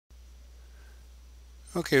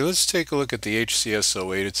Okay, let's take a look at the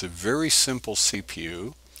HCS08. It's a very simple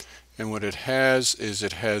CPU, and what it has is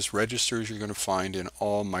it has registers you're going to find in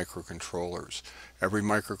all microcontrollers. Every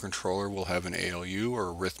microcontroller will have an ALU,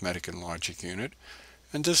 or arithmetic and logic unit,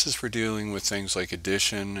 and this is for dealing with things like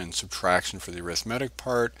addition and subtraction for the arithmetic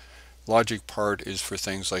part. Logic part is for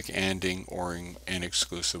things like ANDing, ORing, and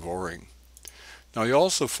exclusive ORing. Now you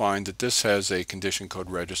also find that this has a condition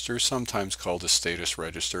code register, sometimes called a status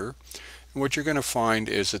register. And what you're going to find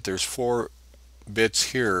is that there's 4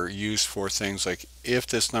 bits here used for things like if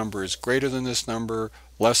this number is greater than this number,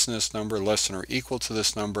 less than this number, less than or equal to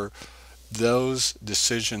this number. Those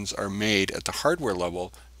decisions are made at the hardware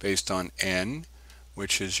level based on n,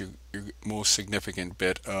 which is your most significant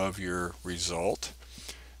bit of your result,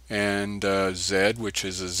 and z, which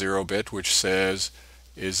is a 0 bit, which says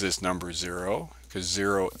is this number 0, because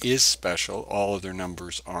 0 is special, all other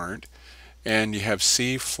numbers aren't. And you have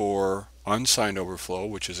C for unsigned overflow,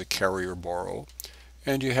 which is a carry or borrow.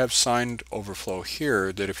 And you have signed overflow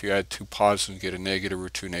here, that if you add 2 positives and get a negative, or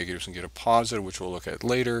 2 negatives and get a positive, which we'll look at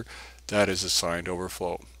later, that is a signed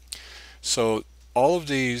overflow. So all of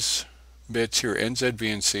these bits here, N, Z, B,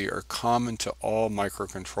 and C, are common to all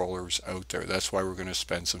microcontrollers out there. That's why we're going to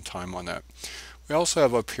spend some time on that. We also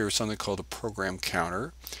have up here something called a program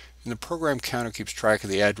counter. And the program counter keeps track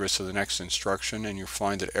of the address of the next instruction, and you'll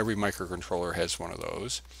find that every microcontroller has one of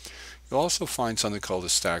those. You'll also find something called a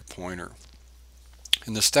stack pointer.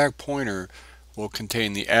 And the stack pointer will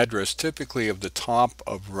contain the address typically of the top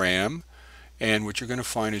of RAM, and what you're going to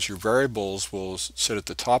find is your variables will sit at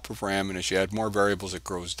the top of RAM, and as you add more variables it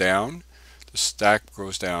grows down, the stack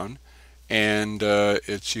grows down, and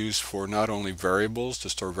it's used for not only variables, to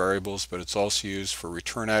store variables, but it's also used for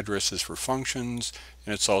return addresses for functions,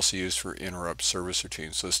 and it's also used for interrupt service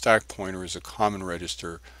routines. So the stack pointer is a common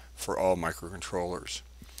register for all microcontrollers.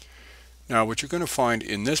 Now what you're going to find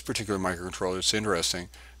in this particular microcontroller, it's interesting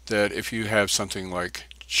that if you have something like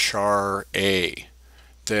char A,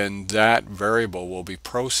 then that variable will be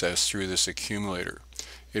processed through this accumulator.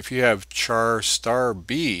 If you have char star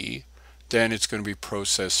B, then it's going to be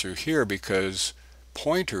processed through here, because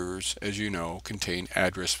pointers, as you know, contain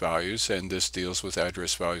address values, and this deals with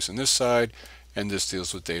address values on this side, and this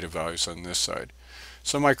deals with data values on this side.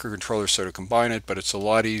 Some microcontrollers sort of combine it, but it's a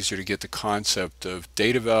lot easier to get the concept of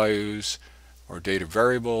data values or data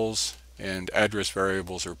variables, and address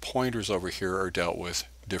variables or pointers over here are dealt with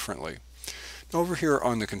differently. Now over here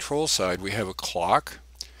on the control side we have a clock,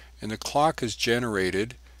 and the clock is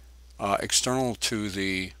generated external to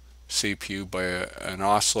the CPU by an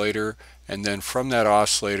oscillator, and then from that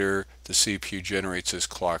oscillator the CPU generates this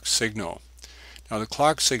clock signal. Now the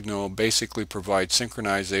clock signal basically provides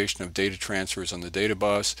synchronization of data transfers on the data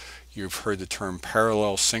bus. You've heard the term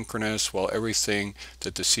parallel synchronous. Well, everything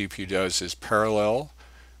that the CPU does is parallel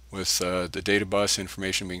with the data bus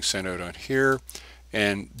information being sent out on here,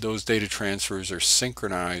 and those data transfers are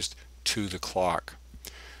synchronized to the clock.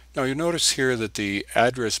 Now you notice here that the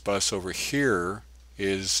address bus over here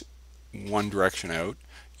is one direction out.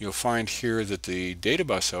 You'll find here that the data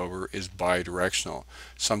bus, however, is bidirectional.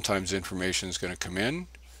 Sometimes information is going to come in,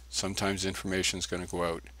 sometimes information is going to go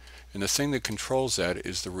out. And the thing that controls that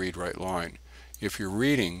is the read-write line. If you're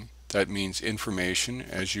reading, that means information,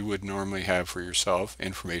 as you would normally have for yourself,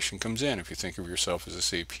 information comes in. If you think of yourself as a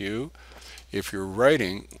CPU, if you're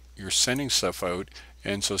writing, you're sending stuff out,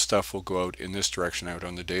 and so stuff will go out in this direction out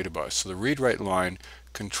on the data bus. So the read-write line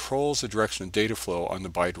controls the direction of data flow on the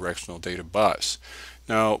bidirectional data bus.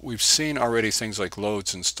 Now we've seen already things like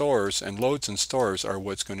loads and stores, and loads and stores are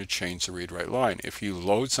what's going to change the read-write line. If you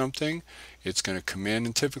load something, it's going to come in,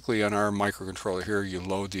 and typically on our microcontroller here you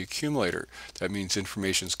load the accumulator. That means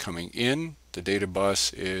information is coming in, the data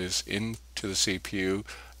bus is into the CPU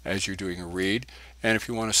as you're doing a read, and if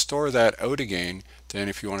you want to store that out again, then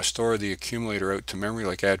if you want to store the accumulator out to memory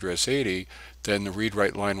like address 80, then the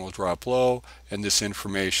read-write line will drop low, and this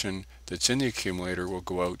information that's in the accumulator will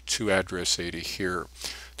go out to address 80 here.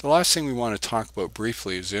 The last thing we want to talk about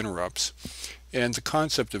briefly is interrupts. And the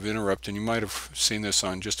concept of interrupt, and you might have seen this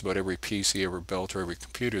on just about every PC ever built or every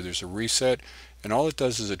computer, there's a reset, and all it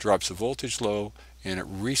does is it drops the voltage low and it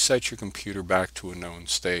resets your computer back to a known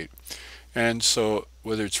state. And so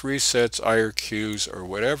whether it's resets, IRQs, or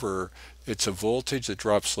whatever, it's a voltage that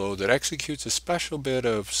drops low that executes a special bit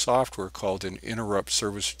of software called an interrupt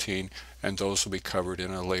service routine, and those will be covered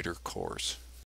in a later course.